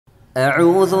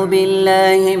أعوذ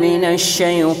بالله من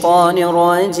الشيطان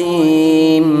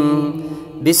الرجيم.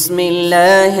 بسم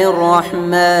الله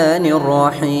الرحمن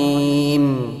الرحيم.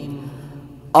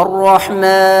 الرحمن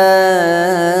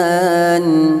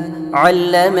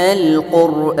علم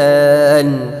القرآن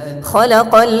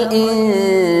خلق الإنسان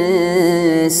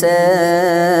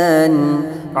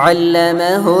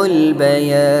علمه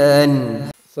البيان.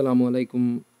 السلام عليكم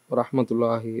ورحمة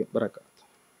الله وبركاته.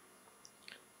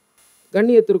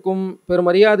 கண்ணியத்திற்கும்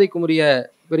பெருமரியாதைக்கும் உரிய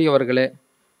பெரியவர்களே,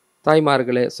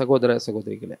 தாய்மார்களே, சகோதர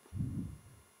சகோதரிகளே,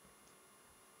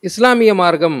 இஸ்லாமிய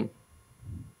மார்க்கம்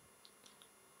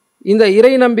இந்த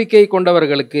இறை நம்பிக்கை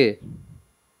கொண்டவர்களுக்கு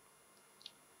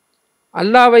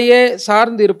அல்லாஹ்வையே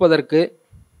சார்ந்து இருப்பதற்கு,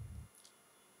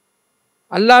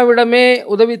 அல்லாஹ்விடமே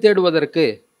உதவி தேடுவதற்கு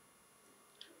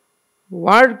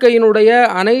வாழ்க்கையினுடைய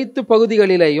அனைத்து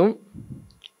பகுதிகளிலேயும்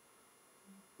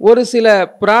ஒரு சில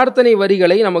பிரார்த்தனை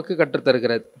வரிகளை நமக்கு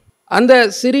கற்றுத்தருகிறது. அந்த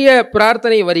சிறிய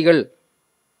பிரார்த்தனை வரிகள்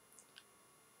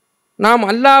நாம்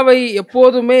அல்லாஹ்வை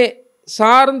எப்போதுமே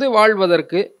சார்ந்து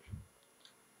வாழ்வதற்கு,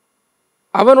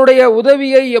 அவனுடைய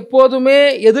உதவியை எப்போதுமே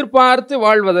எதிர்பார்த்து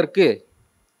வாழ்வதற்கு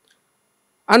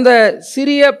அந்த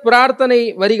சிறிய பிரார்த்தனை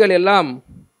வரிகள் எல்லாம்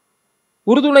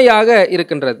உறுதுணையாக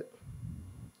இருக்கின்றது.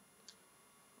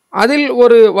 அதில்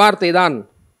ஒரு வார்த்தை தான்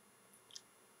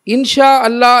இன்ஷா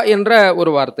அல்லாஹ் என்ற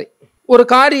ஒரு வார்த்தை. ஒரு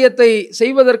காரியத்தை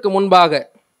செய்வதற்கு முன்பாக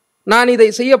நான் இதை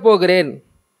செய்ய போகிறேன்,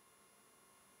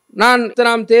 நான்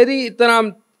இத்தனாம் தேதி இத்தனாம்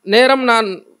நேரம் நான்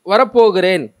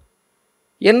வரப்போகிறேன்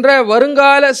என்ற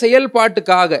வருங்கால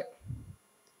செயல்பாட்டுக்காக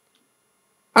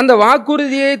அந்த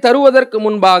வாக்குறுதியை தருவதற்கு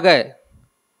முன்பாக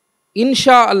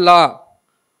இன்ஷா அல்லாஹ்,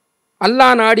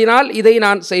 அல்லாஹ் நாடினால் இதை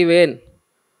நான் செய்வேன்,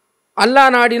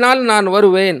 அல்லாஹ் நாடினால் நான்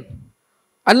வருவேன்,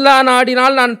 அல்லாஹ்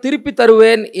நாடினால் நான் திருப்பி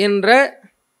தருவேன் என்ற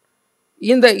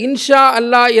இந்த இன்ஷா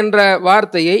அல்லாஹ் என்ற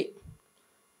வார்த்தையை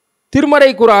திருமறை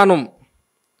குர்ஆனும்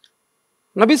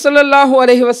நபி ஸல்லல்லாஹு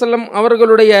அலைஹி வஸல்லம்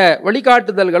அவர்களுடைய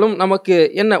வழிகாட்டுதல்களும் நமக்கு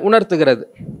என்ன உணர்த்துகிறது?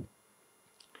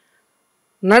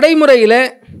 நடைமுறையில்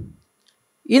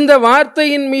இந்த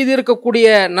வார்த்தையின் மீது இருக்கக்கூடிய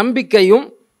நம்பிக்கையும்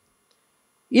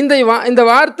இந்த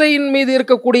வார்த்தையின் மீது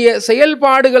இருக்கக்கூடிய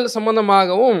செயல்பாடுகள்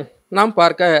சம்பந்தமாகவும் நாம்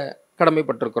பார்க்க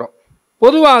கடமைப்பட்டிருக்கிறோம்.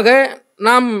 பொதுவாக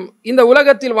நாம் இந்த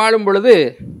உலகத்தில் வாழும் பொழுது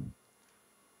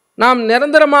நாம்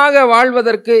நிரந்தரமாக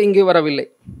வாழ்வதற்கு இங்கு வரவில்லை.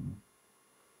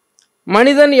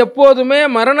 மனிதன் எப்போதுமே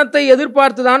மரணத்தை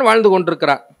எதிர்பார்த்து தான் வாழ்ந்து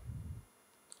கொண்டிருக்கிறார்.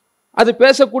 அது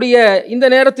பேசக்கூடிய இந்த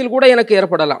நேரத்தில் கூட எனக்கு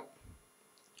ஏற்படலாம்,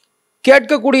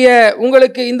 கேட்கக்கூடிய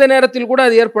உங்களுக்கு இந்த நேரத்தில் கூட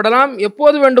அது ஏற்படலாம்,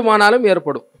 எப்போது வேண்டுமானாலும்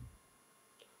ஏற்படும்.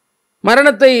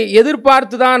 மரணத்தை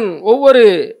எதிர்பார்த்து தான் ஒவ்வொரு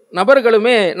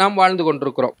நபர்களுமே நாம் வாழ்ந்து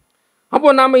கொண்டிருக்கிறோம். அப்போ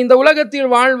நாம் இந்த உலகத்தில்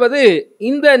வாழ்வது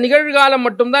இந்த நிகழ்காலம்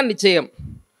மட்டும்தான் நிச்சயம்.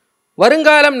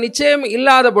 வருங்காலம் நிச்சயம்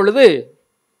இல்லாத பொழுது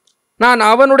நான்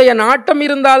அவனுடைய நாட்டம்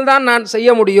இருந்தால்தான் நான் செய்ய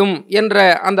முடியும் என்ற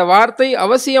அந்த வார்த்தை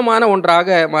அவசியமான ஒன்றாக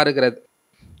மாறுகிறது.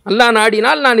 அல்லாஹ்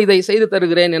நாடினால் நான் இதை செய்து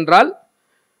தருகிறேன் என்றால்,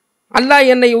 அல்லாஹ்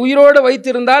என்னை உயிரோடு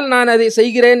வைத்திருந்தால் நான் அதை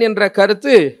செய்கிறேன் என்ற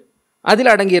கருத்து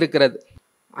அதில் அடங்கியிருக்கிறது.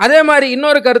 அதே மாதிரி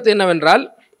இன்னொரு கருத்து என்னவென்றால்,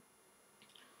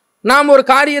 நாம் ஒரு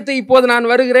காரியத்தை இப்போது நான்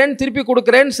வருகிறேன், திருப்பி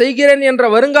கொடுக்கிறேன், செய்கிறேன் என்ற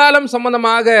வருங்காலம்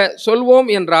சம்பந்தமாக சொல்வோம்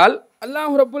என்றால்,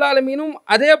 அல்லாஹ் ரப்புல் ஆலமீனும்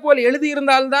அதே போல்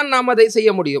எழுதியிருந்தால்தான் நாம் அதை செய்ய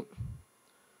முடியும்.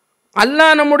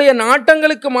 அல்லாஹ் நம்முடைய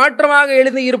நாட்டங்களுக்கு மாற்றமாக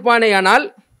எழுதி இருப்பானேயானால்,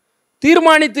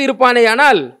 தீர்மானித்து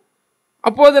இருப்பானேயானால்,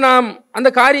 அப்போது நாம்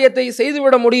அந்த காரியத்தை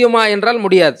செய்துவிட முடியுமா என்றால்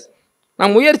முடியாது.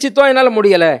 நாம் முயற்சித்தோம், என்னால்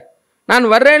முடியலை, நான்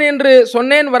வர்றேன் என்று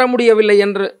சொன்னேன், வர முடியவில்லை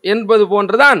என்பது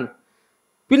போன்றுதான்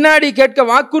பின்னாடி கேட்க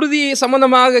வாக்குறுதி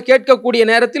சம்பந்தமாக கேட்கக்கூடிய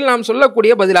நேரத்தில் நாம்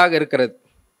சொல்லக்கூடிய பதிலாக இருக்கிறது.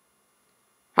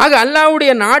 ஆக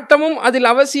அல்லாஹ்வுடைய நாட்டமும் அதில்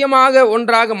அவசியமாக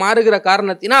ஒன்றாக மாறுகிற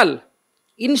காரணத்தினால்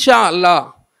இன்ஷா அல்லாஹ்,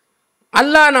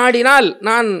 அல்லாஹ் நாடினால்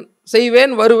நான்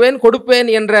செய்வேன், வருவேன், கொடுப்பேன்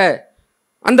என்ற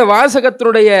அந்த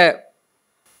வாசகத்தினுடைய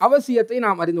அவசியத்தை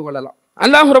நாம் அறிந்து கொள்ளலாம்.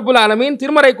 அல்லாஹ் ரப்புல் ஆலமீன்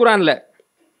திருமறை குர்ஆனில்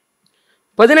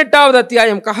 18வது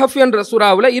அத்தியாயம் கஹஃப் என்ற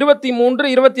சூராவில் 23,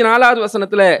 24வது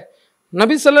வசனத்தில்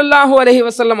நபி ஸல்லல்லாஹு அலைஹி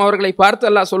வஸல்லம் அவர்களை பார்த்து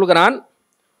அல்லாஹ் சொல்கிறான்,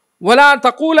 வலா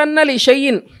தகூலன்ன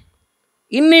லிஷையின்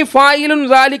இன்னி ஃபாயிலுன்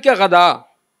ஸாலிக கதா.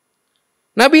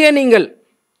 நபியே, நீங்கள்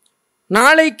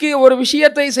நாளைக்கு ஒரு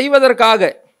விஷயத்தை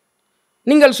செய்வதற்காக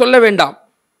நீங்கள் சொல்ல வேண்டாம்.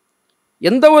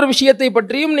 எந்த ஒரு விஷயத்தை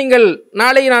பற்றியும் நீங்கள்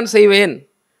நாளை நான் செய்வேன்,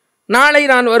 நாளை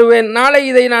நான் வருவேன், நாளை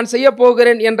இதை நான் செய்ய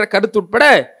போகிறேன் என்ற கருத்துட்பட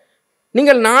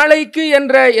நீங்கள் நாளைக்கு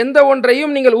என்ற எந்த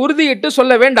ஒன்றையும் நீங்கள் உறுதியிட்டு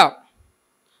சொல்ல வேண்டாம்.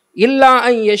 இல்லா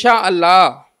அன் யஷா அல்லாஹ்,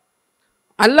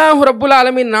 அல்லாஹ் ரப்புல்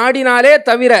ஆலமீன் நாடினாலே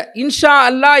தவிர, இன்ஷா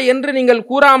அல்லாஹ் என்று நீங்கள்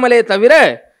கூறாமலே தவிர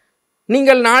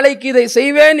நீங்கள் நாளைக்கு இதை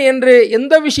செய்வேன் என்று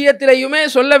எந்த விஷயத்திலேயுமே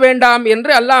சொல்ல வேண்டாம்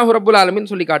என்று அல்லாஹ் ரப்புல் ஆலமீன்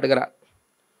சொல்லி காட்டுகிறார்.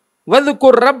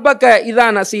 வதுகுர் ரப்பக இதா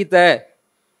நசீத,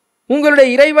 உங்களுடைய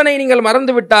இறைவனை நீங்கள்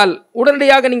மறந்துவிட்டால்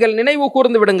உடனடியாக நீங்கள் நினைவு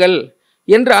கூர்ந்து விடுங்கள்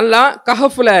என்று அல்லாஹ்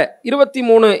கஹஃப்ல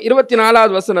 23,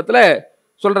 24வது வசனத்தில்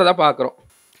சொல்கிறத பார்க்குறோம்.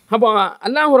 அப்போ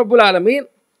அல்லாஹ் ரப்புல் ஆலமீன்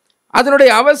அதனுடைய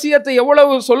அவசியத்தை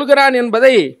எவ்வளவு சொல்கிறான்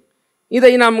என்பதை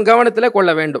இதை நாம் கவனத்தில்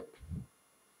கொள்ள வேண்டும்.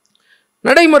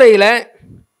 நடைமுறையில்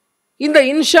இந்த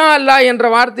இன்ஷா அல்லாஹ் என்ற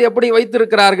வார்த்தை எப்படி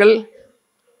வைத்திருக்கிறார்கள்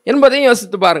என்பதையும்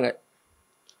யோசித்து பாருங்கள்.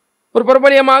 ஒரு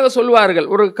பிரபலியமாக சொல்வார்கள்,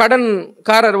 ஒரு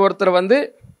கடன்காரர் ஒருத்தர் வந்து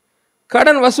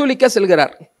கடன் வசூலிக்க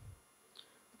செல்கிறார்.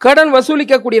 கடன்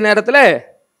வசூலிக்கக்கூடிய நேரத்தில்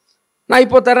நான்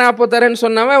இப்போ தரேன் அப்போ தரேன்னு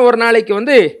சொன்னவன் ஒரு நாளைக்கு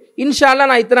வந்து இன்ஷா அல்லாஹ்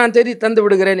நான் இத்தனாம் தேதி தந்து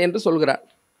விடுகிறேன் என்று சொல்கிறார்.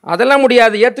 அதெல்லாம்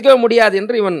முடியாது, ஏற்றுக்கவே முடியாது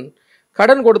என்று இவன்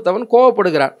கடன் கொடுத்தவன்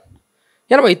கோவப்படுகிறான்.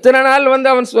 ஏன்னா இத்தனை நாள் வந்து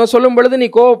அவன் சொல்லும் பொழுது நீ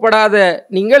கோவப்படாத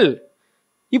நீங்கள்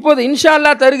இப்போது இன்ஷா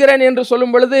அல்லாஹ் தருகிறேன் என்று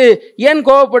சொல்லும் பொழுது ஏன்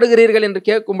கோவப்படுகிறீர்கள் என்று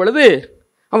கேட்கும் பொழுது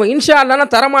அவன் இன்ஷா அல்லாஹ்னா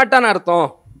தரமாட்டான்னு அர்த்தம்.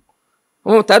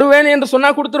 அவன் தருவேன் என்று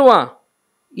சொன்னால் கொடுத்துருவான்.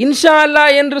 இன்ஷா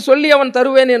அல்லாஹ் என்று சொல்லி அவன்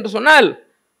தருவேன் என்று சொன்னால்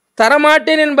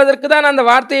தரமாட்டேன் என்பதற்கு தான் அந்த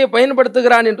வார்த்தையை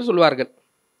பயன்படுத்துகிறான் என்று சொல்வார்கள்.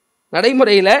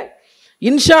 நடைமுறையில்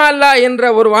இன்ஷா அல்லாஹ் என்ற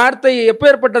ஒரு வார்த்தை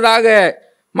எப்பேற்பட்டதாக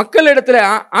மக்களிடத்தில்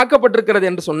ஆக்கப்பட்டிருக்கிறது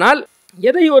என்று சொன்னால்,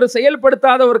 எதை ஒரு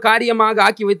செயல்படுத்தாத ஒரு காரியமாக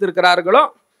ஆக்கி வைத்திருக்கிறார்களோ,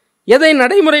 எதை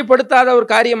நடைமுறைப்படுத்தாத ஒரு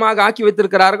காரியமாக ஆக்கி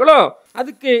வைத்திருக்கிறார்களோ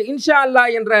அதுக்கு இன்ஷா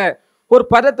அல்லாஹ் என்ற ஒரு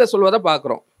பதத்தை சொல்வதை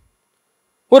பார்க்குறோம்.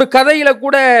 ஒரு கதையில்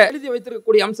கூட எழுதி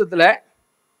வைத்திருக்கக்கூடிய அம்சத்தில்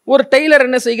ஒரு டெய்லர்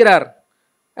என்ன செய்கிறார்,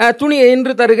 துணியை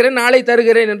இன்று தருகிறேன் நாளை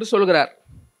தருகிறேன் என்று சொல்கிறார்.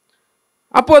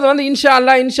 அப்போது வந்து இன்ஷா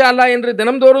அல்லாஹ் என்று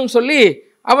தினம்தோறும் சொல்லி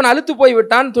அவன் அழுத்து போய்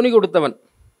விட்டான் துணி கொடுத்தவன்.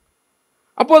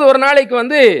 அப்போது ஒரு நாளைக்கு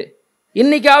வந்து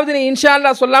இன்னைக்காவது நீ இன்ஷா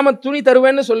அல்லாஹ் சொல்லாமல் துணி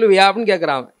தருவேன்னு சொல்லுவியா அப்படின்னு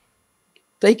கேட்குறான்.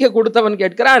 தைக்க கொடுத்தவன்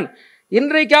கேட்கிறான்,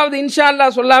 இன்றைக்காவது இன்ஷா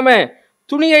அல்லாஹ் சொல்லாமல்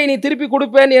துணியை நீ திருப்பி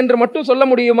கொடுப்பேன் என்று மட்டும் சொல்ல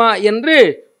முடியுமா என்று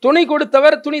துணி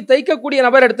கொடுத்தவர் துணி தைக்கக்கூடிய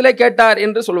நபர் இடத்துல கேட்டார்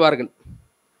என்று சொல்வார்கள்.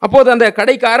 அப்போது அந்த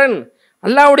கடைக்காரன்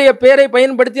அல்லாஹ்வுடைய பெயரை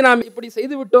பயன்படுத்தி நாம் இப்படி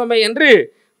செய்து விட்டோமே என்று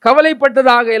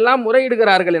கவலைப்பட்டதாக எல்லாம்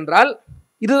முறையிடுகிறார்கள் என்றால்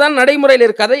இதுதான்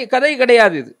நடைமுறையில் கதை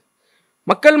கிடையாது. இது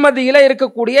மக்கள் மத்தியில்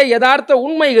இருக்கக்கூடிய யதார்த்த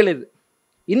உண்மைகள். இது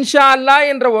இன்ஷா அல்லாஹ்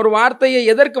என்ற ஒரு வார்த்தையை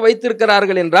எதற்கு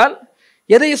வைத்திருக்கிறார்கள் என்றால்,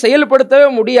 எதை செயல்படுத்தவே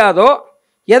முடியாதோ,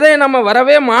 எதை நம்ம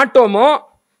வரவே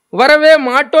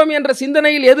மாட்டோம் என்ற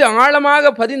சிந்தனையில் எது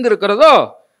ஆழமாக பதிந்திருக்கிறதோ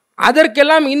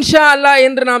அதற்கெல்லாம் இன்ஷா அல்லாஹ்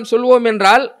என்று நாம் சொல்வோம்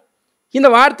என்றால் இந்த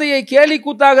வார்த்தையை கேலி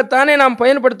கூத்தாகத்தானே நாம்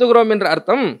பயன்படுத்துகிறோம் என்ற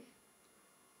அர்த்தம்.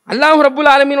 அல்லாஹ் ரப்புல்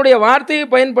ஆலமீனுடைய வார்த்தையை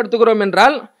பயன்படுத்துகிறோம்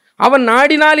என்றால் அவன்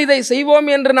நாடினால் இதை செய்வோம்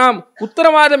என்று நாம்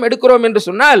உத்தரவாதம் எடுக்கிறோம் என்று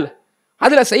சொன்னால்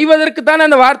அதில் செய்வதற்குத்தான்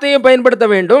அந்த வார்த்தையை பயன்படுத்த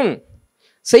வேண்டும்.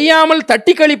 செய்யாமல்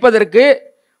தட்டி கழிப்பதற்கு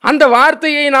அந்த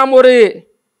வார்த்தையை நாம்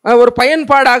ஒரு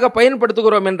பயன்பாடாக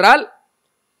பயன்படுத்துகிறோம் என்றால்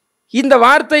இந்த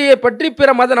வார்த்தையை பற்றி பிற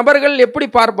மத நபர்கள் எப்படி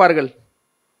பார்ப்பார்கள்?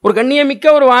 ஒரு கண்ணியமிக்க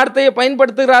ஒரு வார்த்தையை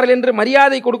பயன்படுத்துகிறார்கள் என்று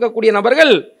மரியாதை கொடுக்கக்கூடிய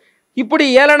நபர்கள் இப்படி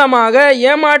ஏளனமாக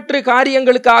ஏமாற்று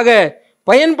காரியங்களுக்காக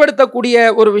பயன்படுத்தக்கூடிய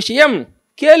ஒரு விஷயம்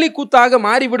கேலி கூத்தாக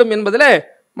மாறிவிடும் என்பதில்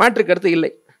மாற்று கருத்து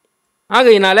இல்லை.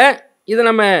 ஆகையினால இதை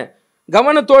நம்ம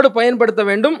கவனத்தோடு பயன்படுத்த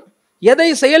வேண்டும். எதை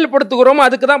செயல்படுத்துகிறோமோ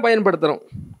அதுக்கு தான் பயன்படுத்துகிறோம்.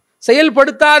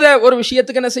 செயல்படுத்தாத ஒரு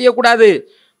விஷயத்துக்கு என்ன செய்யக்கூடாது,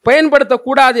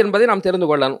 பயன்படுத்தக்கூடாது என்பதை நாம் தெரிந்து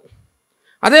கொள்ளணும்.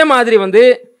 அதே மாதிரி வந்து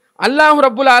அல்லாஹ்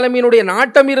ரப்புல் ஆலமீனுடைய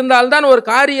நாட்டம் இருந்தால்தான் ஒரு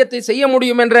காரியத்தை செய்ய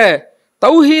முடியும் என்ற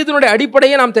தௌஹீதினுடைய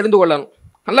அடிப்படையை நாம் தெரிந்து கொள்ளணும்.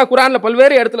 அல்லாஹ் குர்ஆனில்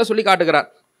பல்வேறு இடத்துல சொல்லி காட்டுகிறார்.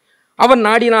 அவன்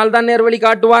நாடினால்தான் நேர்வழி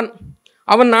காட்டுவான்,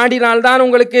 அவன் நாடினால்தான்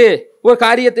உங்களுக்கு ஒரு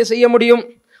காரியத்தை செய்ய முடியும்,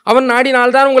 அவன்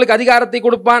நாடினால்தான் உங்களுக்கு அதிகாரத்தை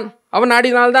கொடுப்பான், அவன்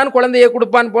நாடினால்தான் குழந்தையை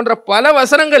கொடுப்பான் போன்ற பல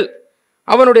வசனங்கள்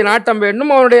அவனுடைய நாட்டம் வேண்டும்,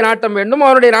 அவனுடைய நாட்டம் வேண்டும்,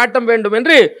 அவனுடைய நாட்டம் வேண்டும்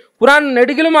என்று குர்ஆன்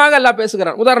நெடுகிலுமாக அல்லாஹ்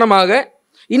பேசுகிறான். உதாரணமாக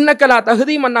இன்னக்கலா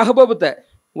தஹ்தி மன் அஹ்பப்த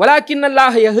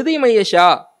வலாக்கின்னல்லாஹ யஹ்தி மை யஷா,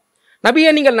 நபியை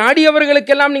நீங்கள்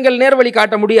நாடியவர்களுக்கெல்லாம் நீங்கள் நேர்வழி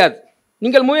காட்ட முடியாது.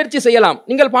 நீங்கள் முயற்சி செய்யலாம்,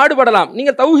 நீங்கள் பாடுபடலாம்,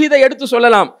 நீங்கள் தௌஹீதை எடுத்து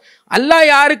சொல்லலாம். அல்லாஹ்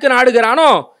யாருக்கு நாடுகிறானோ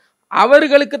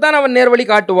அவர்களுக்கு தான் அவன் நேர்வழி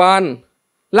காட்டுவான்.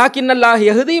 லாக்கின்னல்லாஹ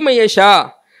யஹ்தி மை யஷா,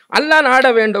 அல்லாஹ் நாட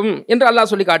வேண்டும் என்று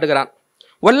அல்லாஹ் சொல்லி காட்டுகிறான்.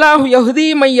 வல்லாஹு யஹ்தி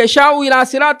மை யஷாஉ இலா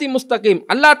சிராத்தி முஸ்தகீம்,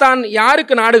 அல்லாஹ் தான்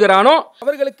யாருக்கு நாடுகிறானோ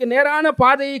அவர்களுக்கு நேரான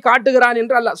பாதையை காட்டுகிறான்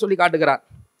என்று அல்லாஹ் சொல்லி காட்டுகிறான்.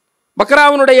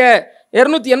 பக்ராவுனுடைய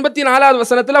 284வது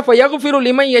வசனத்தில் ஃபயக்ஃபிரு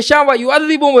லிமன் யஷா வ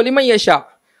யுஅذிபு லிமன் யஷா,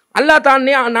 அல்லாஹ் தான்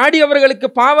நாடியவர்களுக்கு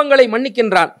பாவங்களை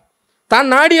மன்னிக்கின்றான், தான்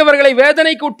நாடியவர்களை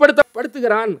வேதனைக்கு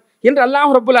உட்படுத்துகிறான் என்று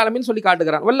அல்லாஹ் ரப்புல் ஆலமீன் சொல்லி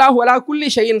காட்டுகிறான். வல்லாஹு அலா குல்லி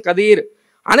ஷைஇன் கதீர்,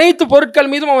 அனைத்து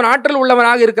பொருட்கள் மீதும் அவன் ஆற்றல்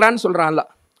உள்ளவனாக இருக்கிறான்னு சொல்றான். அல்லாஹ்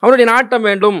அவனுடைய நாட்டம்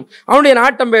வேண்டும், அவனுடைய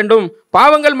நாட்டம் வேண்டும்,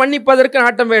 பாவங்கள் மன்னிப்பதற்கு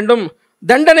நாட்டம் வேண்டும்,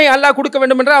 தண்டனை அல்லாஹ் கொடுக்க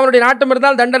வேண்டும் என்றால் அவனுடைய நாட்டம்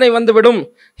இருந்தால் தண்டனை வந்துவிடும்,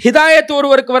 ஹிதாயத்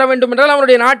ஒருவருக்கு வர வேண்டும் என்றால்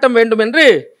அவனுடைய நாட்டம் வேண்டும் என்று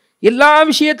எல்லா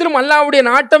விஷயத்திலும் அல்லாஹ்வுடைய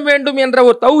நாட்டம் வேண்டும் என்ற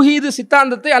ஒரு தௌஹீது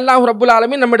சித்தாந்தத்தை அல்லாஹ் ரப்புல்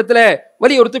ஆலமீன் நம்ம இடத்துல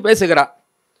வலியுறுத்தி பேசுகிறார்.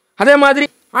 அதே மாதிரி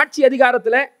ஆட்சி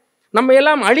அதிகாரத்தில் நம்ம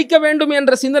எல்லாம் அழிக்க வேண்டும்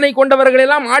என்ற சிந்தனை கொண்டவர்கள்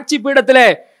எல்லாம் ஆட்சி பீடத்தில்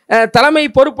தலைமை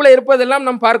பொறுப்பில் இருப்பதெல்லாம்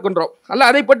நாம் பார்க்கின்றோம். அல்லாஹ்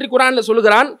அதை பற்றி குர்ஆனில்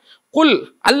சொல்கிறான், குல்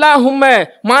அல்லாஹும்ம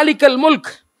மாலிக்கல் முல்க்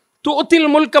துஅத்தில்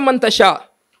முல்க மன் தஷா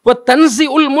வ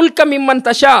தன்ஸிஉல் முல்க மிம்மன்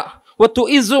தஷா வ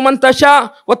துஇஸ்ஸு மன் தஷா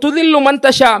வ துதில்லு மன்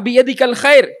தஷா பியதிகல்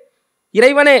கைர்.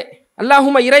 இறைவனே,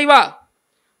 அல்லாஹும்ம இறைவா,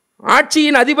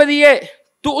 ஆட்சியின் அதிபதியே,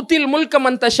 துஅத்தில் முல்க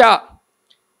மன் தஷா,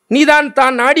 நீதான்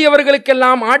தான்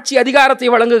நாடியவர்களுக்கெல்லாம் ஆட்சி அதிகாரத்தை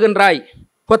வழங்குகின்றாய்.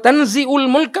 வ தன்ஸிஉல்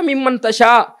முல்க மிம்மன்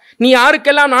தஷா, நீ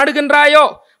யாருக்கெல்லாம் நாடுகின்றாயோ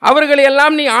அவர்களை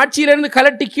எல்லாம் நீ ஆட்சியிலிருந்து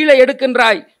கலட்டி கீழே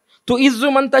எடுக்கின்றாய். துஇஸ்ஸு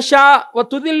மன் தஷா வ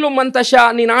துதில்லு மன் தஷா,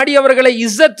 நீ நாடியவர்களை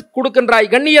இஸ்ஸத் கொடுக்கின்றாய்,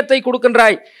 கண்ணியத்தை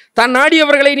கொடுக்கின்றாய். தான்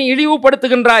நாடியவர்களை நீ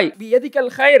இழிவுபடுத்துகின்றாய். பியதிகல்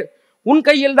கைர், உன்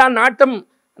கையில் தான் நாட்டம்,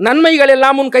 நன்மைகள்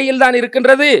எல்லாம் உன் கையில் தான்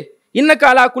இருக்கின்றது. இன்னக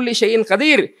அலா குல்லி ஷைஇன்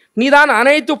கதீர், நீதான்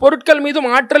அனைத்து பொருட்கள் மீதும்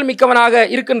ஆற்றல் மிக்கவனாக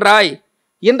இருக்கின்றாய்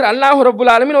என்று அல்லாஹ்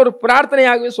ரப்புல் ஆலமீன் ஒரு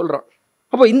பிரார்த்தனையாகவே சொல்றான்.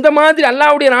 அப்போ இந்த மாதிரி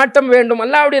அல்லாஹ்வுடைய நாட்டம் வேண்டும்,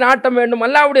 அல்லாஹ்வுடைய நாட்டம் வேண்டும்,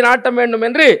 அல்லாஹ்வுடைய நாட்டம் வேண்டும்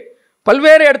என்று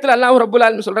பல்வேறு இடத்துல அல்லாஹ் ரப்புல்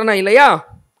ஆலமீன் சொல்றானா இல்லையா?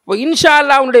 இப்போ இன்ஷா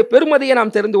அல்லாஹ் அவனுடைய பெருமதியை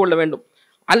நாம் தெரிந்து கொள்ள வேண்டும்.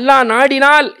 அல்லாஹ்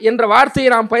நாடினால் என்ற வார்த்தையை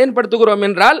நாம் பயன்படுத்துகிறோம்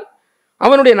என்றால்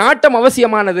அவனுடைய நாட்டம்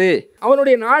அவசியமானது.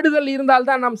 அவனுடைய நாடுதல்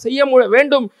இருந்தால்தான் நாம்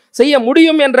செய்ய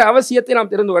முடியும் என்ற அவசியத்தை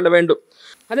நாம் தெரிந்து கொள்ள வேண்டும்.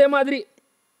 அதே மாதிரி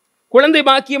குழந்தை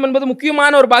பாக்கியம் என்பது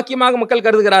முக்கியமான ஒரு பாக்கியமாக மக்கள்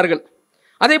கருதுகிறார்கள்.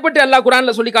 அதை பற்றி அல்லாஹ்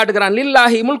குர்ஆனில் சொல்லி காட்டுகிறான்,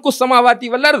 லில்லாஹி முல்கு ஸமாவாத்தி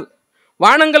வல் அர்த்,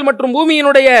 வானங்கள் மற்றும்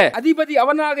பூமியினுடைய அதிபதி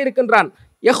அவனாக இருக்கின்றான்.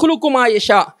 யஹ்லுகு மா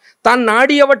யஷா, தான்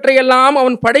நாடியவற்றையெல்லாம்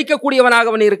அவன் படைக்கக்கூடியவனாக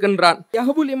அவன் இருக்கின்றான்.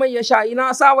 யஹ்பு லிமை யஷா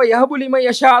இனாசா வ யஹ்பு லிமை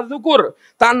யஷா துகுர்,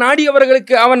 தான்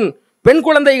நாடியவர்களுக்கு அவன் பெண்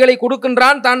குழந்தைகளை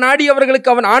கொடுக்கின்றான், தான் நாடியவர்களுக்கு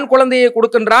அவன் ஆண் குழந்தையை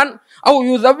கொடுக்கின்றான். அவ்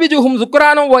யுஸவ்விஜுஹும்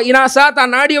ஸுக்ரானோ வ இனாசா,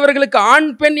 தான் நாடியவர்களுக்கு ஆண்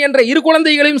பெண் என்ற இரு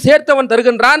குழந்தைகளையும் சேர்த்து அவன்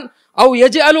தருகின்றான். அவ்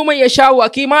யஜ்அலு மை யஷா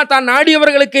அகீமா, தான்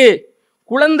நாடியவர்களுக்கு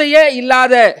குழந்தையே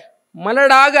இல்லாத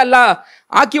மலடாக அல்லாஹ்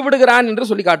ஆக்கி விடுகிறான் என்று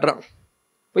சொல்லி காட்டுறான்.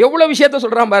 இப்போ எவ்வளோ விஷயத்த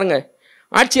சொல்கிறான் பாருங்க.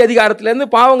 ஆட்சி அதிகாரத்திலேருந்து,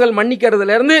 பாவங்கள்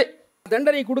மன்னிக்கிறதுலேருந்து,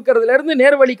 தண்டனை கொடுக்கறதுலேருந்து,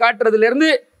 நேர்வழி காட்டுறதுலேருந்து,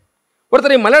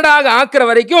 ஒருத்தரை மலடாக ஆக்கிற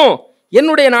வரைக்கும்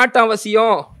என்னுடைய நாட்டு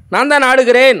அவசியம், நான் தான்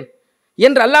ஆடுகிறேன்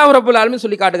என்று அல்லாஹ் ரப்புல் ஆலமீன்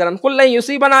சொல்லி காட்டுகிறான். குல்லை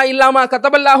யுசீபனா இல்லாமா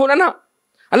கதபல்லாஹு லனா,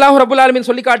 அல்லாஹ் ரப்புல் ஆலமீன்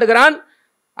சொல்லி காட்டுகிறான்,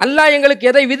 அல்லாஹ் எங்களுக்கு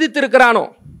எதை விதித்திருக்கிறானோ,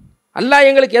 அல்லாஹ்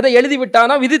எங்களுக்கு எதை எழுதி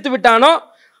விட்டானோ, விதித்து விட்டானோ,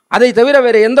 அதை தவிர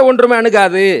வேறு எந்த ஒன்றுமே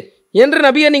அணுகாது என்று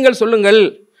நபியை நீங்கள் சொல்லுங்கள்.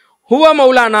 ஹுவ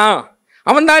மௌலானா,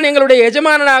 அவன்தான் எங்களுடைய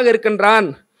எஜமானனாக இருக்கின்றான்.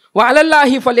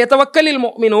 வஅலல்லாஹி ஃபல்யதவக்கலில்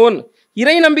முஃமினூன்,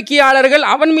 இறை நம்பிக்கையாளர்கள்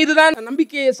அவன் மீது தான்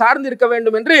நம்பிக்கையை சார்ந்து இருக்க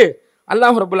வேண்டும் என்று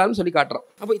அல்லாஹ் ரப்புல் ஆலமீன் சொல்லி காட்டுறான்.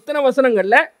 அப்போ இத்தனை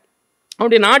வசனங்கள்ல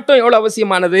அவனுடைய நாட்டம் எவ்வளோ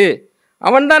அவசியமானது,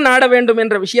 அவன்தான் நாட வேண்டும்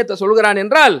என்ற விஷயத்தை சொல்கிறான்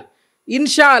என்றால்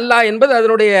இன்ஷா அல்லாஹ் என்பது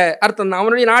அதனுடைய அர்த்தம் தான்.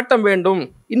 அவனுடைய நாட்டம் வேண்டும்,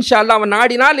 இன்ஷா அல்லாஹ் அவன்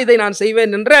நாடினால் இதை நான்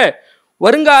செய்வேன் என்ற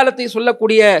வருங்காலத்தை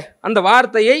சொல்லக்கூடிய அந்த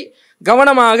வார்த்தையை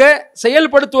கவனமாக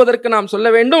செயல்படுத்துவதற்கு நாம் சொல்ல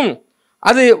வேண்டும்.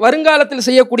 அது வருங்காலத்தில்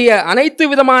செய்யக்கூடிய அனைத்து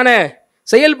விதமான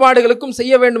செயல்பாடுகளுக்கும்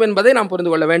செய்ய வேண்டும் என்பதை நாம்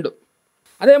புரிந்து கொள்ள வேண்டும்.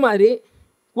 அதே மாதிரி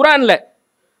குர்ஆனில்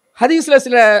ஹதீஸில்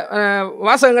சில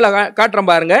வாசகங்களை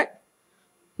காட்டுறோம் பாருங்க.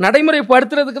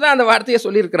 நடைமுறைப்படுத்துறதுக்கு தான் அந்த வார்த்தையை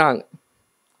சொல்லியிருக்கிறாங்க.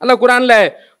 அல்ல குர்ஆனில்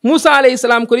மூசா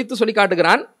அலைஹிஸ்ஸலாம் குறித்து சொல்லி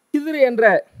காட்டுகிறான். ஹித்ர் என்ற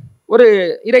ஒரு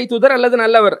இறை தூதர் அல்லது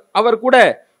நல்லவர், அவர் கூட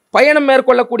பயணம்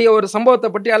மேற்கொள்ளக்கூடிய ஒரு சம்பவத்தை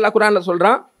பற்றி அல்லாஹ் குர்ஆனில்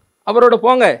சொல்கிறான். அவரோட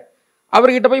போங்க,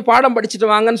 அவர்கிட்ட போய் பாடம் படிச்சுட்டு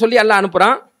வாங்கன்னு சொல்லி அல்லாஹ்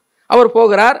அனுப்புகிறான். அவர்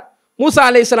போகிறார். மூசா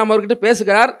அலைஹிஸ்ஸலாம் அவர்கிட்ட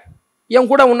பேசுகிறார். என்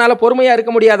கூட உன்னால் பொறுமையாக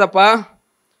இருக்க முடியாதப்பா,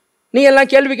 நீ எல்லாம்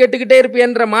கேள்வி கேட்டுக்கிட்டே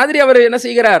இருப்பேன்ற மாதிரி அவர் என்ன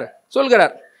செய்கிறார்,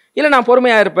 சொல்கிறார். இல்லை, நான்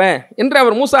பொறுமையாக இருப்பேன் என்று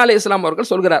அவர் மூசா அலைஹிஸ்ஸலாம் அவர்கள்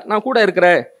சொல்கிறார். நான் கூட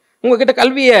இருக்கிறேன், உங்ககிட்ட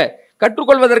கல்வியை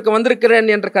கற்றுக்கொள்வதற்கு வந்திருக்கிறேன்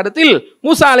என்ற கருத்தில்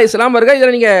மூசா அலைஹிஸ்ஸலாம் அவர்கள்,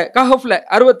 இதில் நீங்கள் கஹஃப்ல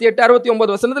 68,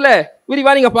 69 வசனத்தில்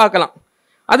விரிவாக நீங்கள் பார்க்கலாம்.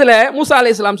 அதில் மூசா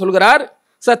அலைஹிஸ்ஸலாம் சொல்கிறார்,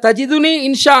 ச தஜிதுனி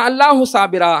இன்ஷா அல்லாஹு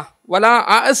சாபிரா வலா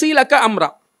அஸீலக அம்ரா,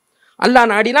 அல்லாஹ்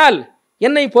நாடினால்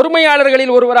என்னை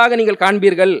பொறுமையாளர்களில் ஒருவராக நீங்கள்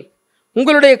காண்பீர்கள்,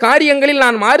 உங்களுடைய காரியங்களில்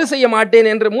நான் மாறு செய்ய மாட்டேன்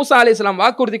என்று மூசா அலைஹிஸ்ஸலாம்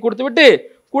வாக்குறுதி கொடுத்துவிட்டு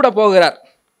கூட போகிறார்.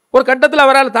 ஒரு கட்டத்தில்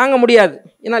அவரால் தாங்க முடியாது,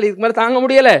 என்னால் இதுக்கு மேலே தாங்க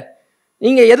முடியலை,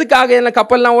 நீங்கள் எதுக்காக என்ன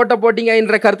கப்பல்லாம் ஓட்ட போட்டீங்க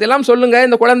என்ற கருத்தெல்லாம் சொல்லுங்கள்,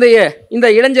 இந்த குழந்தைய இந்த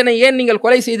இளைஞனை ஏன் நீங்கள்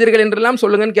கொலை செய்தீர்கள் என்றெல்லாம்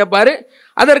சொல்லுங்கன்னு கேட்பார்.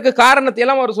 அதற்கு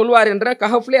காரணத்தையெல்லாம் அவர் சொல்வார் என்ற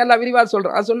கஹஃப்லே அல்லாஹ் விரிவாக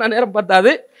சொல்கிறார். அது சொன்னால் நேரம்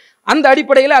பத்தாது. அந்த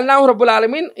அடிப்படையில் அல்லாஹ் ரப்புல்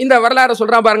ஆலமீன் இந்த வரலாறு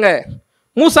சொல்கிறான் பாருங்க.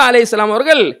 மூசா அலைஹிஸ்ஸலாம்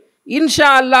அவர்கள் இன்ஷா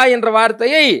அல்லாஹ் என்ற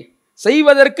வார்த்தையை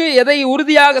செய்வதற்கு எதை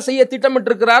உறுதியாக செய்ய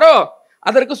திட்டமிட்டிருக்கிறாரோ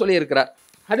அதற்கு சொல்லியிருக்கிறார்.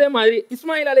 அதே மாதிரி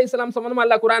இஸ்மாயில் அலைஹிஸ்ஸலாம் சம்பந்தமாக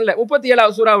அல்லாஹ் குர்ஆனில்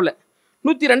 37வது சூராவில்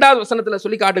 102வது வசனத்தில்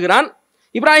சொல்லி காட்டுகிறான்.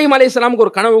 இப்ராஹிம் அலைஹிஸ்ஸலாமுக்கு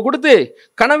ஒரு கனவு கொடுத்து,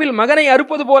 கனவில் மகனை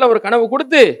அறுப்பது போல ஒரு கனவு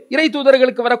கொடுத்து, இறை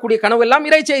தூதர்களுக்கு வரக்கூடிய கனவு எல்லாம்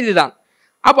இறை செய்தி தான்.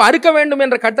 அப்போ அறுக்க வேண்டும்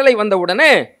என்ற கட்டளை வந்த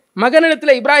உடனே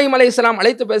மகனிடத்தில் இப்ராஹிம் அலைஹிஸ்ஸலாம்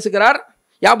அழைத்து பேசுகிறார்.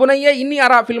 யா புனைய இன்னி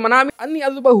அரா ஃபில் மனாமி அன்னி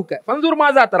அஸ்பஹுக ஃபன்துர்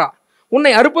மாஸா தரா,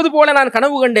 உன்னை அறுப்பது போல நான்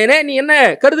கனவு கண்டேனே, நீ என்ன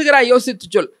கருதுகிறாய், யோசித்து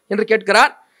சொல் என்று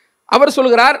கேட்கிறார். அவர்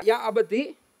சொல்கிறார், யா அபதி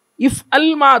இஃப்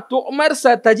அல் மா துமர்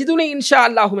ச தஜிதுனி இன்ஷா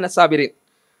அல்லாஹு மினஸ் சாபிரின்.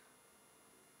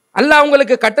 அல்லாஹ்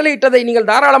உங்களுக்கு கட்டளையிட்டதை நீங்கள்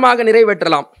தாராளமாக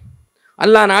நிறைவேற்றலாம்.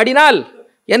 அல்லாஹ் நாடினால்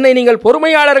என்னை நீங்கள்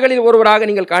பொறுமையாளர்களில் ஒருவராக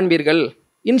நீங்கள் காண்பீர்கள்.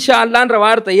 இன்ஷா அல்லான்ற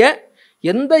வார்த்தையை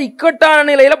எந்த இக்கட்டான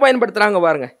நிலையில பயன்படுத்துறாங்க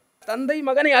பாருங்க. தந்தை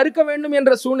மகனை அறுக்க வேண்டும்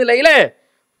என்ற சூழ்நிலையில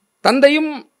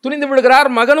தந்தையும் துணிந்து விடுகிறார்,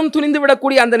 மகனும் துணிந்து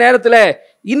விடக்கூடிய அந்த நேரத்தில்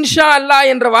இன்ஷா அல்லாஹ்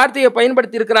என்ற வார்த்தையை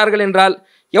பயன்படுத்தி இருக்கிறார்கள் என்றால்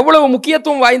எவ்வளவு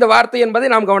முக்கியத்துவம் வாய்ந்த வார்த்தை என்பதை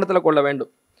நாம் கவனத்தில் கொள்ள வேண்டும்.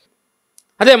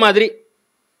 அதே மாதிரி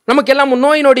நமக்கெல்லாம்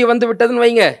நோய் நொடி வந்து விட்டதுன்னு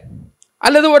வைங்க,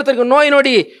 அல்லது ஒருத்தருக்கு நோய்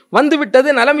நொடி வந்து விட்டது,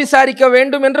 நலம் விசாரிக்க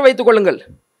வேண்டும் என்று வைத்துக் கொள்ளுங்கள்.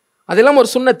 அதெல்லாம் ஒரு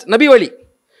சுன்னத், நபி வழி.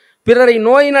 பிறரை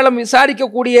நோய் நலம்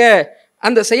விசாரிக்கக்கூடிய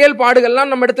அந்த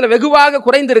செயல்பாடுகள்லாம் நம்ம இடத்துல வெகுவாக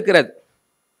குறைந்திருக்கிறது.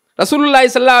 ரசூலுல்லாஹி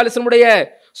ஸல்லல்லாஹு அலைஹி வஸல்லம்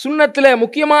சுன்னத்தில்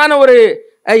முக்கியமான ஒரு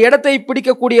இடத்தை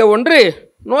பிடிக்கக்கூடிய ஒன்று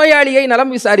நோயாளியை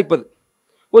நலம் விசாரிப்பது.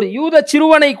 ஒரு யூத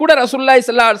சிறுவனை கூட ரசூலுல்லாஹி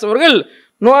ஸல்லல்லாஹு அலைஹி வஸல்லம் அவர்கள்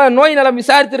நோய் நலம்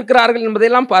விசாரித்திருக்கிறார்கள்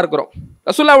என்பதையெல்லாம் பார்க்கிறோம்.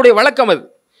 ரசூலுல்லாஹ்வுடைய வழக்கம் அது.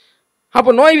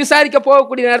 அப்போ நோய் விசாரிக்க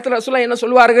போகக்கூடிய நேரத்தில் ரசூலுல்லாஹ் என்ன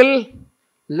சொல்வார்கள்?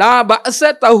 லா பஅஸ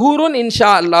தஹூருன்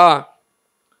இன்ஷா அல்லாஹ்.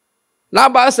 லா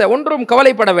பஅஸ, ஒன்றும்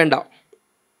கவலைப்பட வேண்டாம்.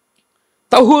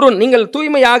 தஹூருன், நீங்கள்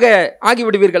தூய்மையாக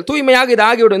ஆகிவிடுவீர்கள், தூய்மையாக இது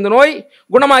ஆகிவிடும், இந்த நோய்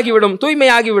குணமாகிவிடும்,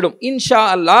 தூய்மையாகிவிடும். இன்ஷா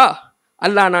அல்லாஹ்,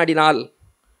 அல்லாஹ் நாடினால்.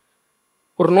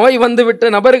 ஒரு நோய் வந்துவிட்ட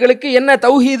நபர்களுக்கு என்ன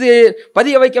தௌஹீது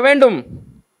பதிய வைக்க வேண்டும்?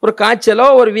 ஒரு காய்ச்சலோ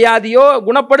ஒரு வியாதியோ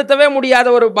குணப்படுத்தவே முடியாத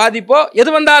ஒரு பாதிப்போ எது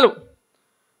வந்தாலும்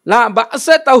லா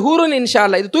பஅஸ தஹூருன் இன்ஷா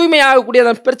அல்லாஹ், இது தூய்மையாகக்கூடிய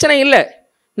பிரச்சனை இல்லை.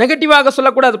 நெகட்டிவாக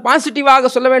சொல்லக்கூடாது, பாசிட்டிவாக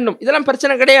சொல்ல வேண்டும். இதெல்லாம்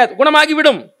பிரச்சனை கிடையாது,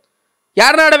 குணமாகிவிடும்.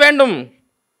 யார் நாட வேண்டும்?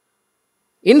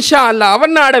 இன்ஷா அல்லாஹ்,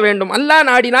 அவன் நாட வேண்டும். அல்லாஹ்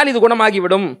நாடினால் இது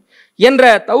குணமாகிவிடும் என்ற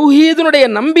தௌஹீதுனுடைய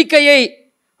நம்பிக்கையை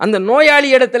அந்த நோயாளி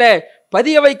இடத்துல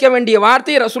பதிய வைக்க வேண்டிய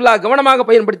வார்த்தையை ரசூலுல்லாஹ் கவனமாக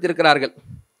பயன்படுத்தி இருக்கிறார்கள்.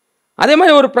 அதே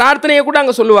மாதிரி ஒரு பிரார்த்தனையை கூட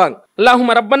அங்கே சொல்லுவாங்க.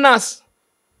 அல்லாஹும்ம ரப்பன்னாஸ்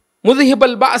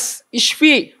முதுஹிபல் பாஸ்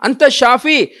இஷ்ஃபி அந்த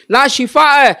ஷாஃபி லா ஷிஃபா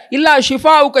இல்லா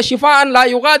ஷிஃபாஉக ஷிஃபாஅன் லா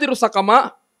யுகாதிரு சகமா.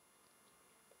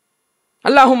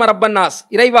 அல்லாஹும்ம ரப்பன்னாஸ்,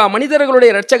 இறைவா மனிதர்களுடைய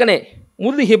இரட்சகனே,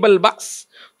 முதுஹிபல் பாஸ்,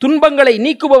 துன்பங்களை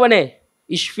நீக்குபவனே,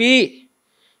 இஷ்ஃபி,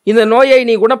 இந்த நோயை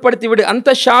நீ குணப்படுத்தி விடு. அந்த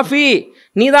ஷாஃபி,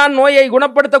 நீதான் நோயை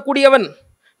குணப்படுத்தக்கூடியவன்.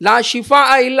 லா ஷிஃபா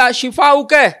இல்லா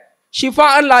ஷிஃபாஉக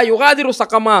ஷிஃபாஅன் லா யுகாதிரு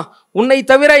சகமா, உன்னை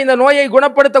தவிர இந்த நோயை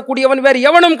குணப்படுத்தக்கூடியவன் வேறு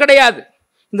எவனும் கிடையாது.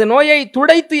 இந்த நோயை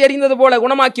துடைத்து எறிந்தது போல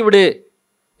குணமாக்கி விடு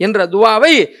என்ற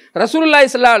துவாவை ரசூலுல்லாஹி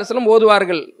ஸல்லல்லாஹு அலைஹி வஸல்லம்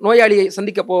ஓதுவார்கள் நோயாளியை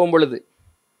சந்திக்க போகும் பொழுது.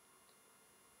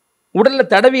 உடல்ல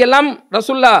தடவி எல்லாம்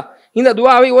ரசூலுல்லாஹ் இந்த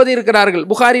துவாவை ஓதி இருக்கிறார்கள்,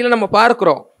 புகாரியில் நம்ம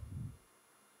பார்க்கிறோம்.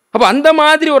 அப்போ அந்த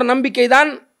மாதிரி ஒரு நம்பிக்கை தான்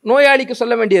நோயாளிக்கு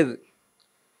சொல்ல வேண்டியது.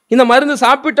 இந்த மருந்து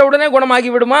சாப்பிட்ட உடனே குணமாகி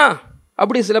விடுமா?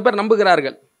 அப்படி சில பேர்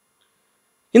நம்புகிறார்கள்.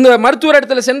 இந்த மருத்துவர்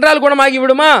இடத்துல சென்றால் குணமாகி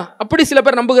விடுமா? அப்படி சில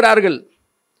பேர் நம்புகிறார்கள்.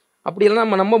 அப்படியெல்லாம்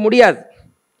நம்ம நம்ப முடியாது.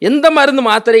 எந்த மருந்து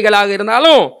மாத்திரைகளாக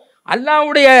இருந்தாலும்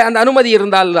அல்லாஹ்வுடைய அந்த அனுமதி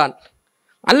இருந்தால்தான்,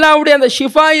 அல்லாஹ்வுடைய அந்த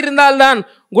ஷிஃபா இருந்தால்தான்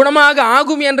குணமாக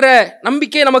ஆகும் என்ற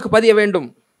நம்பிக்கை நமக்கு பதிய வேண்டும்.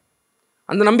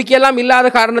 அந்த நம்பிக்கையெல்லாம் இல்லாத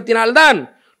காரணத்தினால்தான்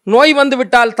நோய் வந்து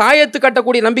விட்டால் தாயத்து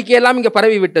கட்டக்கூடிய நம்பிக்கையெல்லாம் இங்கே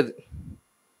பரவி விட்டது.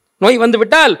 நோய் வந்து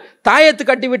விட்டால் தாயத்து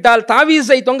கட்டிவிட்டால்,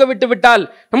 தாவீஸை தொங்க விட்டு விட்டால்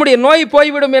நம்முடைய நோய்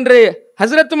போய்விடும் என்று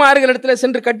ஹஸ்ரத்துமார்களிடத்தில்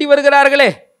சென்று கட்டி வருகிறார்களே.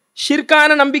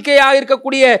 ஷிர்கான நம்பிக்கையாக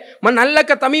இருக்கக்கூடிய மன்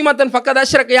அல்லக்க தமீமத்தன் ஃபக்கத்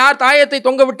அஷ்ரக், யார் தாயத்தை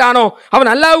தொங்க விட்டானோ அவன்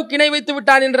அல்லாஹ்வுக்கு இணை வைத்து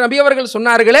விட்டான் என்று நபி அவர்கள்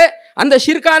சொன்னார்களே. அந்த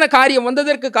ஷிர்கான காரியம்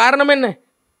வந்ததற்கு காரணம் என்ன?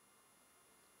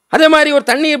 அதே மாதிரி ஒரு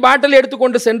தண்ணீர் பாட்டில்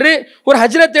எடுத்துக்கொண்டு சென்று ஒரு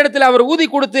ஹஜ்ரத் இடத்தில் அவர் ஊதி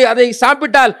கொடுத்து அதை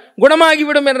சாப்பிட்டால்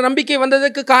குணமாகிவிடும் என்ற நம்பிக்கை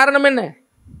வந்ததற்கு காரணம் என்ன?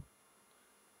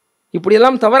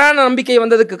 இப்படியெல்லாம் தவறான நம்பிக்கை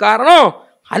வந்ததுக்கு காரணம்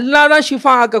அல்லாஹ் தான்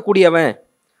ஷிஃபா ஆக்கக்கூடியவன்,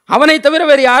 அவனை தவிர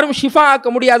வேறு யாரும் ஷிஃபா ஆக்க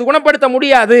முடியாது, குணப்படுத்த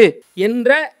முடியாது என்ற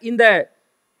இந்த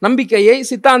நம்பிக்கையை,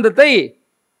 சித்தாந்தத்தை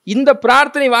இந்த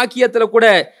பிரார்த்தனை வாக்கியத்தில் கூட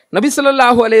நபி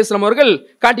ஸல்லல்லாஹு அலைஹி வஸல்லம் அவர்கள்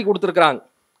காட்டி கொடுத்துருக்குறாங்க.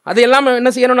 அதையெல்லாம் என்ன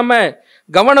செய்யணும்? நம்ம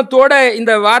கவனத்தோட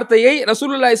இந்த வார்த்தையை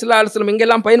ரசூலுல்லாஹி ஸல்லல்லாஹு அலைஹி வஸல்லம்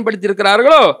எங்கெல்லாம் பயன்படுத்தி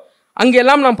இருக்கிறார்களோ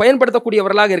அங்கெல்லாம் நாம்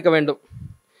பயன்படுத்தக்கூடியவர்களாக இருக்க வேண்டும்.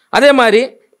 அதே மாதிரி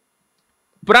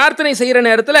பிரார்த்தனை செய்கிற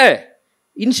நேரத்தில்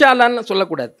இன்ஷா அல்லாஹ்னு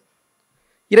சொல்லக்கூடாது.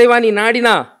 இறைவா நீ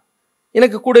நாடினா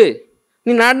எனக்கு கொடு,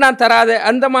 நீ நாடினா தராத,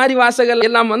 அந்த மாதிரி வாசகங்கள்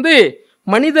எல்லாம்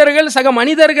மனிதர்கள் சக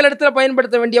மனிதர்களிடத்தில்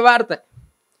பயன்படுத்த வேண்டிய வார்த்தை.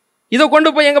 இதை கொண்டு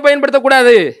போய் எங்கே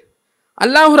பயன்படுத்தக்கூடாது?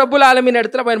 அல்லாஹ் ரப்புல் ஆலமீன்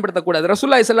இடத்துல பயன்படுத்தக்கூடாது.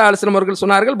 ரசூலுல்லாஹி ஸல்லல்லாஹு அலைஹி வஸல்லம் அவர்கள்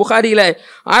சொன்னார்கள், புகாரியில்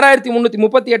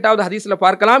 6338வது ஹதீஸில்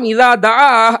பார்க்கலாம், இதா தா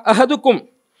அஹதுக்கும்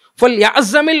ஃபல்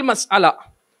யஅஸமில் மஸ்அலா,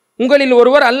 உங்களில்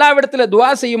ஒருவர் அல்லாஹ்விடத்தில் துஆ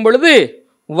செய்யும் பொழுது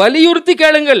வலியுறுத்தி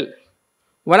கேளுங்கள்.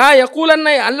 வலா யகூலன்ன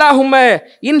அல்லாஹும்ம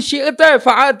இன் ஷிஅத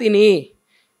ஃபஆத்தினி,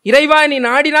 இறைவா நீ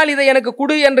நாடினால் இதை எனக்கு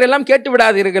கொடு என்றெல்லாம் கேட்டு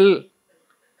விடாதீர்கள்.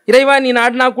 இறைவா நீ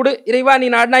நாடினா கொடு, இறைவா நீ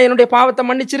நாடினா என்னுடைய பாவத்தை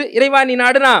மன்னிச்சிரு, இறைவா நீ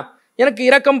நாடினா எனக்கு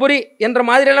இரக்கம் புரி என்ற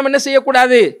மாதிரியெல்லாம் என்ன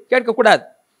செய்யக்கூடாது? கேட்கக்கூடாது.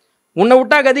 உன்னை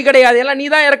விட்டா கதி கிடையாது, எல்லாம் நீ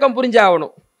தான் இரக்கம்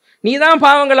புரிஞ்சாகணும், நீ தான்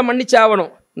பாவங்களை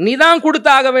மன்னிச்சாகணும், நீ தான்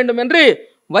கொடுத்தாக வேண்டும் என்று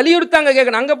வலியுறுத்தாங்க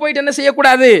கேட்கணும். அங்கே போயிட்டு என்ன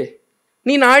செய்யக்கூடாது,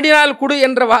 நீ நாடினால் கொடு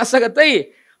என்ற வாசகத்தை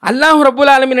அல்லாஹ்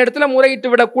ரப்புல் ஆலமீன் இடத்துல முறையிட்டு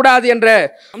விடக்கூடாது என்ற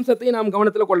அம்சத்தை நாம்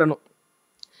கவனத்தில் கொள்ளணும்.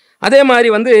 அதே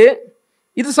மாதிரி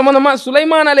இது சம்பந்தமாக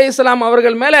சுலைமான் அலைஹிஸ்ஸலாம்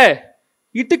அவர்கள் மேலே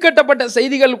இட்டுக்கட்டப்பட்ட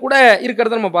செய்திகள் கூட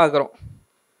இருக்கிறத நம்ம பார்க்குறோம்.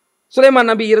 சுலைமான்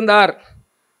நபி இருந்தார்,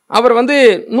 அவர்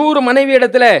 100 மனைவி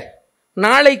இடத்துல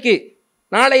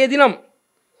நாளைய தினம்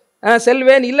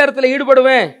செல்வேன், இல்லறத்தில்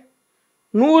ஈடுபடுவேன்,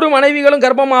 100 மனைவிகளும்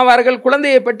கர்ப்பமாவார்கள்,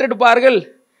 குழந்தையை பெற்றெடுப்பார்கள்,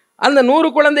 அந்த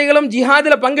 100 குழந்தைகளும்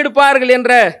ஜிஹாதில் பங்கெடுப்பார்கள்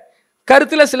என்ற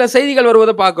கருத்தில் சில செய்திகள்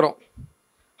வருவதை பார்க்குறோம்.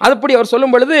 அதுபடி அவர்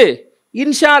சொல்லும் பொழுது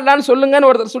இன்ஷா அல்லான்னு சொல்லுங்கன்னு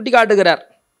ஒருத்தர் சுட்டி காட்டுகிறார்.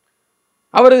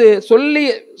 அவர் சொல்லி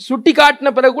சுட்டி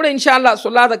காட்டின பிறகு கூட இன்ஷா அல்லா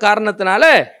சொல்லாத காரணத்தினால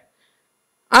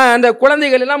அந்த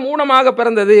குழந்தைகள் எல்லாம் ஊனமாக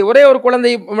பிறந்தது, ஒரே ஒரு குழந்தை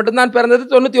மட்டும்தான் பிறந்தது,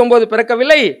 99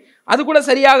 பிறக்கவில்லை, அது கூட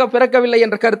சரியாக பிறக்கவில்லை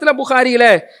என்ற கருத்தில்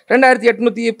புகாரியில்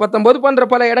 2819 போன்ற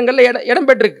பல இடங்களில் இடம்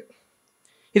பெற்றிருக்கு.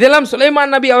 இதெல்லாம்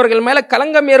சுலைமான் நபி அவர்கள் மேலே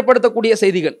களங்கம் ஏற்படுத்தக்கூடிய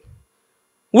செய்திகள்,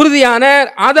 உறுதியான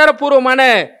ஆதாரபூர்வமான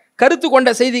கருத்து கொண்ட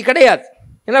செய்தி கிடையாது.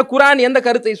 ஏன்னா குர்ஆன் எந்த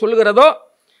கருத்தை சொல்கிறதோ,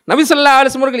 நபி ஸல்லல்லாஹு அலைஹி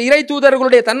வஸல்லம் அவர்கள் இறை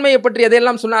தூதர்களுடைய தன்மையை பற்றி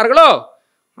எதையெல்லாம் சொன்னார்களோ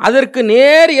அதற்கு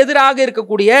நேர் எதிராக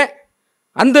இருக்கக்கூடிய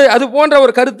அது போன்ற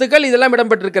ஒரு கருத்துக்கள் இதெல்லாம்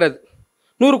இடம்பெற்றிருக்கிறது.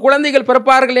 100 குழந்தைகள்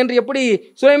பிறப்பார்கள் என்று எப்படி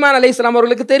சுலைமான் அலைஹிஸ்ஸலாம்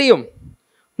அவர்களுக்கு தெரியும்?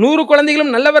 100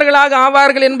 குழந்தைகளும் நல்லவர்களாக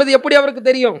ஆவார்கள் என்பது எப்படி அவருக்கு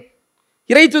தெரியும்?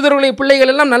 இறை தூதர்களுடைய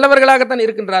பிள்ளைகள் எல்லாம் நல்லவர்களாகத்தான்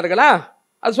இருக்கின்றார்களா?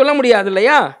 அது சொல்ல முடியாது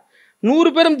இல்லையா?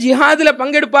 100 பேரும் ஜிஹாதில்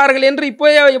பங்கெடுப்பார்கள் என்று இப்போ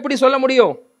எப்படி சொல்ல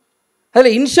முடியும்?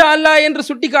 அதில் இன்ஷா அல்லா என்று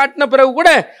சுட்டி காட்டின பிறகு கூட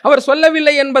அவர்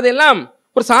சொல்லவில்லை என்பதெல்லாம்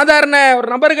ஒரு சாதாரண ஒரு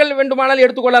நபர்கள் வேண்டுமானால்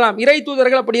எடுத்துக்கொள்ளலாம், இறை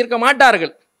தூதர்கள் அப்படி இருக்க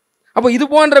மாட்டார்கள். அப்போ இது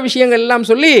போன்ற விஷயங்கள் எல்லாம்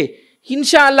சொல்லி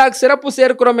இன்ஷா அல்லாஹ் சிறப்பு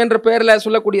சேர்க்கிறோம் என்ற பெயரில்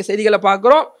சொல்லக்கூடிய செய்திகளை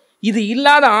பார்க்குறோம். இது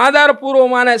இல்லாத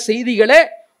ஆதாரபூர்வமான செய்திகளே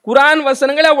குர்ஆன்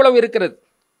வசனங்களே அவ்வளவு இருக்கிறது.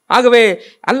 ஆகவே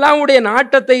அல்லாஹ்வுடைய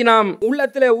நாட்டத்தை நாம்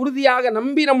உள்ளத்தில் உறுதியாக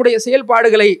நம்பி நம்முடைய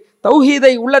செயல்பாடுகளை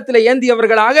தௌஹீதை உள்ளத்தில்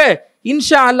ஏந்தியவர்களாக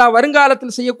இன்ஷா அல்லாஹ்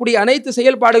வருங்காலத்தில் செய்யக்கூடிய அனைத்து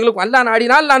செயல்பாடுகளுக்கும் அல்லாஹ்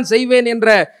நாடினால் நான் செய்வேன் என்ற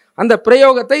அந்த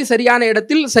பிரயோகத்தை சரியான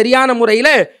இடத்தில் சரியான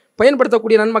முறையில்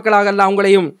பயன்படுத்தக்கூடிய நன்மக்களாக அல்லாஹ்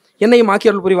உங்களையும் என்னையும்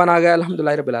ஆக்கியருள் புரிவானாக.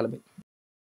 அல்ஹம்துலில்லாஹி ரப்பில் ஆலமீன்.